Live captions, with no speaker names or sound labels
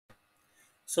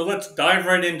So let's dive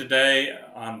right in today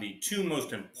on the two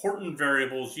most important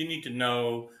variables you need to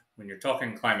know when you're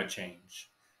talking climate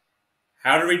change.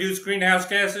 How to reduce greenhouse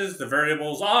gases? The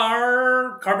variables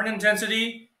are carbon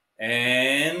intensity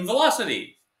and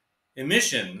velocity.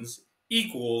 Emissions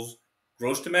equals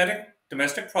gross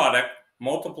domestic product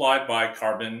multiplied by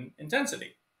carbon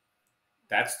intensity.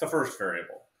 That's the first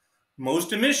variable.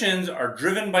 Most emissions are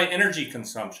driven by energy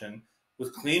consumption,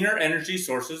 with cleaner energy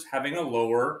sources having a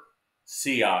lower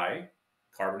CI,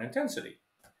 carbon intensity.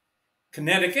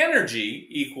 Kinetic energy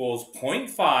equals zero point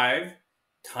 0.5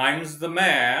 times the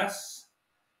mass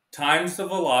times the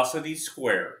velocity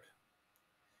squared.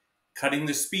 Cutting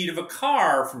the speed of a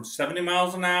car from 70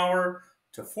 miles an hour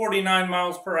to 49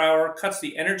 miles per hour cuts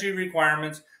the energy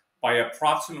requirements by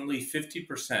approximately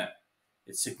 50%.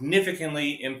 It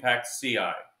significantly impacts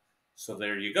CI. So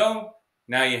there you go.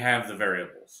 Now you have the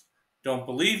variables. Don't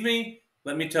believe me?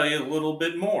 Let me tell you a little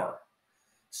bit more.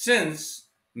 Since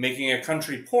making a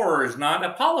country poorer is not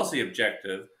a policy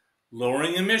objective,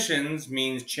 lowering emissions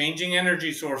means changing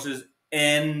energy sources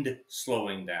and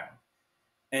slowing down.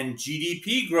 And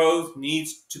GDP growth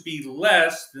needs to be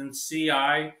less than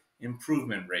CI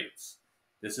improvement rates.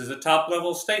 This is a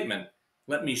top-level statement.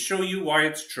 Let me show you why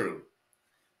it's true.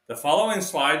 The following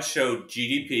slides show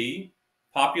GDP,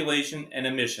 population, and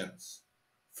emissions.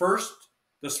 First,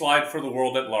 the slide for the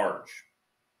world at large.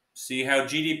 See how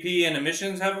GDP and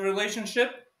emissions have a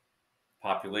relationship?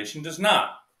 Population does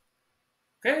not.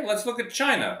 Okay, let's look at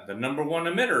China, the #1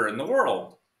 emitter in the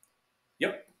world.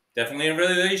 Yep, definitely a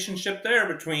relationship there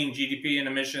between GDP and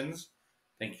emissions.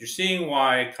 I think you're seeing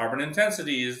why carbon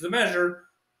intensity is the measure.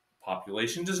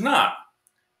 Population does not.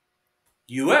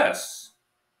 US,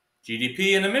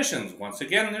 GDP and emissions. Once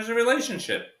again, there's a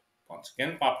relationship. Once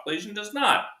again, population does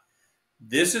not.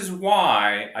 This is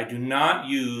why I do not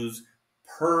use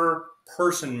per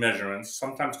person measurements,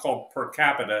 sometimes called per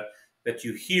capita, that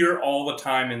you hear all the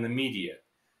time in the media.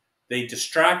 They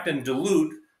distract and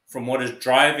dilute from what is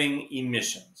driving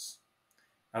emissions.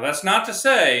 Now, that's not to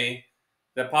say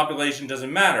that population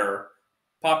doesn't matter.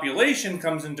 Population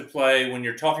comes into play when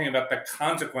you're talking about the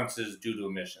consequences due to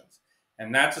emissions.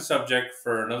 And that's a subject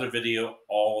for another video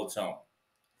all its own.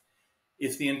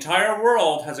 If the entire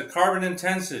world has a carbon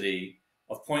intensity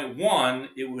of 0.1,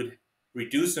 it would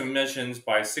reduce emissions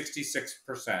by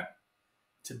 66%.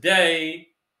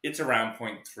 Today, it's around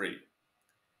 0.3.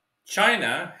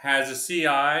 China has a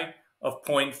CI of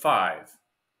 0.5.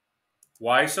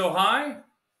 Why so high?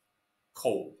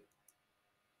 Coal.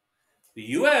 The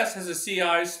US has a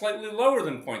CI slightly lower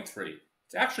than 0.3.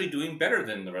 It's actually doing better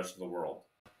than the rest of the world.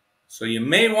 So you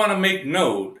may want to make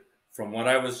note from what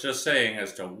I was just saying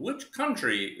as to which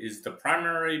country is the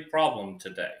primary problem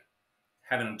today.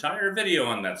 I have an entire video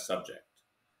on that subject.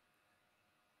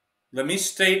 Let me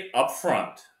state up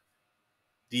front,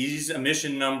 these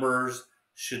emission numbers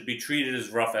should be treated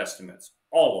as rough estimates,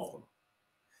 all of them.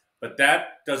 But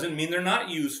that doesn't mean they're not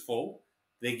useful.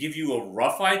 They give you a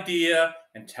rough idea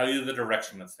and tell you the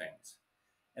direction of things.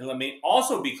 And let me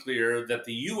also be clear that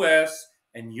the US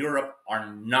and Europe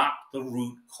are not the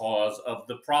root cause of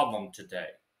the problem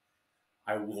today.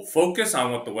 I will focus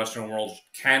on what the Western world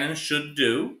can and should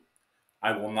do.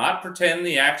 I will not pretend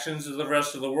the actions of the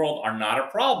rest of the world are not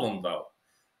a problem, though.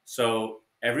 So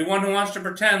everyone who wants to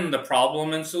pretend the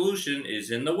problem and solution is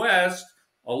in the West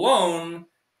alone,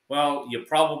 well, you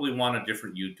probably want a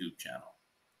different YouTube channel.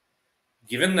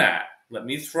 Given that, let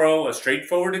me throw a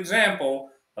straightforward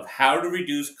example of how to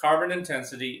reduce carbon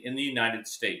intensity in the United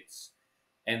States.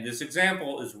 And this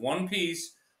example is one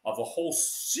piece of a whole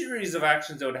series of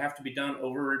actions that would have to be done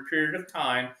over a period of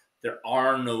time. There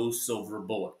are no silver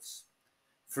bullets.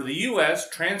 For the US,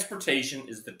 transportation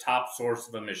is the top source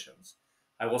of emissions.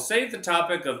 I will save the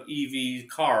topic of EV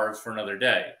cars for another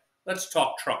day. Let's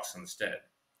talk trucks instead.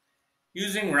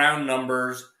 Using round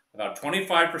numbers, about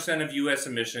 25% of US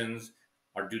emissions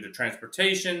are due to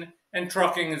transportation, and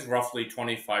trucking is roughly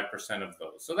 25% of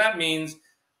those. So that means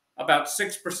about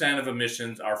 6% of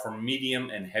emissions are from medium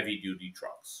and heavy-duty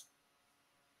trucks.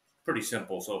 Pretty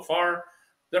simple so far.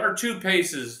 There are two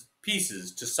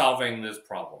pieces to solving this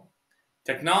problem: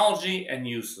 technology and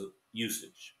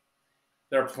usage.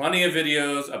 There are plenty of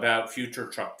videos about future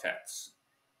truck techs.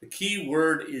 The key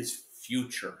word is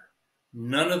future.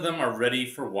 None of them are ready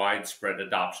for widespread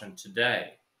adoption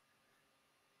today.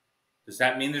 Does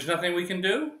that mean there's nothing we can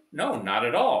do? No, not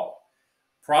at all.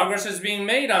 Progress is being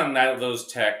made on those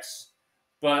techs,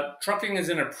 but trucking is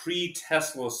in a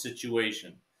pre-Tesla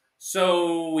situation.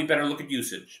 So we better look at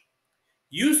usage.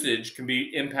 Usage can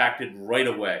be impacted right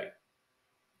away.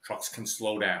 Trucks can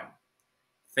slow down.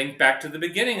 Think back to the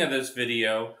beginning of this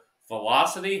video.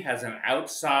 Velocity has an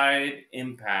outsized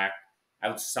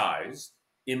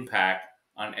impact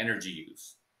on energy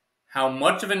use. How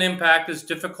much of an impact is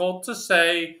difficult to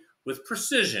say with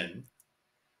precision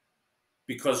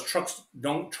because trucks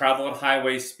don't travel at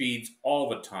highway speeds all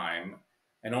the time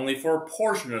and only for a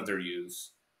portion of their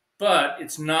use. But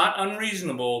it's not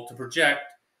unreasonable to project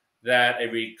that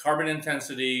a carbon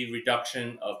intensity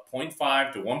reduction of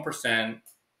 0.5 to 1%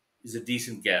 is a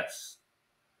decent guess.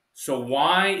 So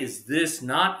why is this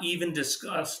not even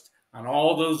discussed on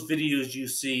all those videos you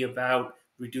see about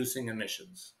reducing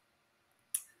emissions?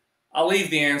 I'll leave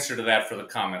the answer to that for the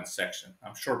comments section.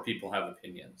 I'm sure people have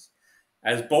opinions.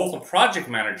 As both a project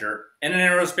manager and an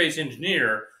aerospace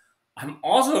engineer, I'm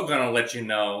also going to let you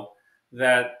know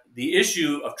that the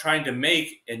issue of trying to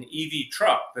make an EV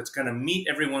truck that's going to meet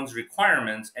everyone's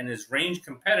requirements and is range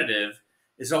competitive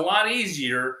is a lot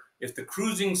easier if the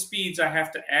cruising speeds I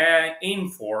have to aim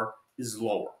for is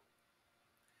lower.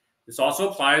 This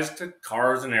also applies to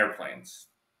cars and airplanes.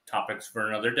 Topics for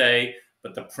another day,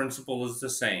 but the principle is the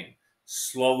same.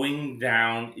 Slowing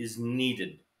down is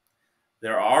needed.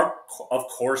 There are, of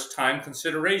course, time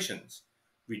considerations.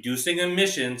 Reducing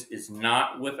emissions is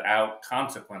not without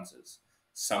consequences.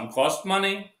 Some cost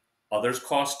money, others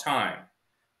cost time.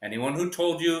 Anyone who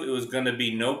told you it was going to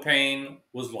be no pain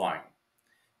was lying.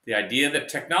 The idea that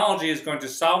technology is going to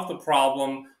solve the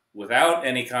problem without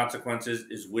any consequences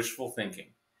is wishful thinking.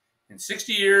 In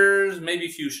 60 years, maybe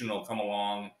fusion will come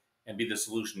along and be the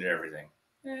solution to everything.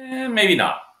 Maybe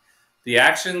not. The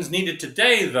actions needed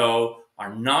today, though,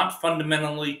 are not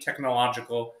fundamentally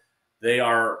technological. They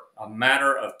are a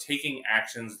matter of taking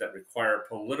actions that require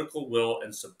political will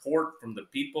and support from the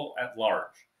people at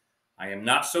large. I am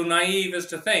not so naive as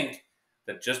to think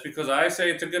that just because I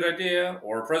say it's a good idea,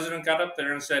 or a president got up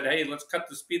there and said, hey, let's cut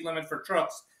the speed limit for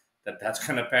trucks, that's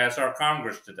going to pass our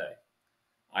Congress today.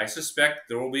 I suspect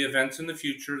there will be events in the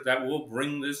future that will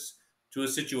bring this to a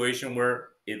situation where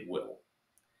it will.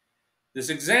 This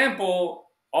example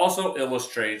also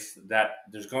illustrates that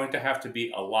there's going to have to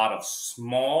be a lot of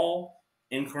small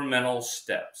incremental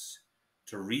steps.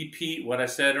 To repeat what I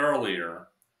said earlier,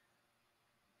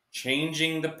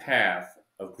 changing the path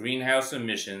of greenhouse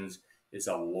emissions is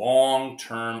a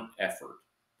long-term effort.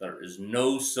 There is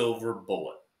no silver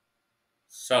bullet.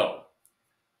 So,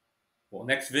 well,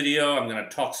 next video, I'm going to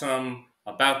talk some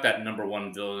about that number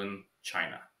one villain,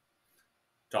 China.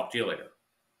 Talk to you later.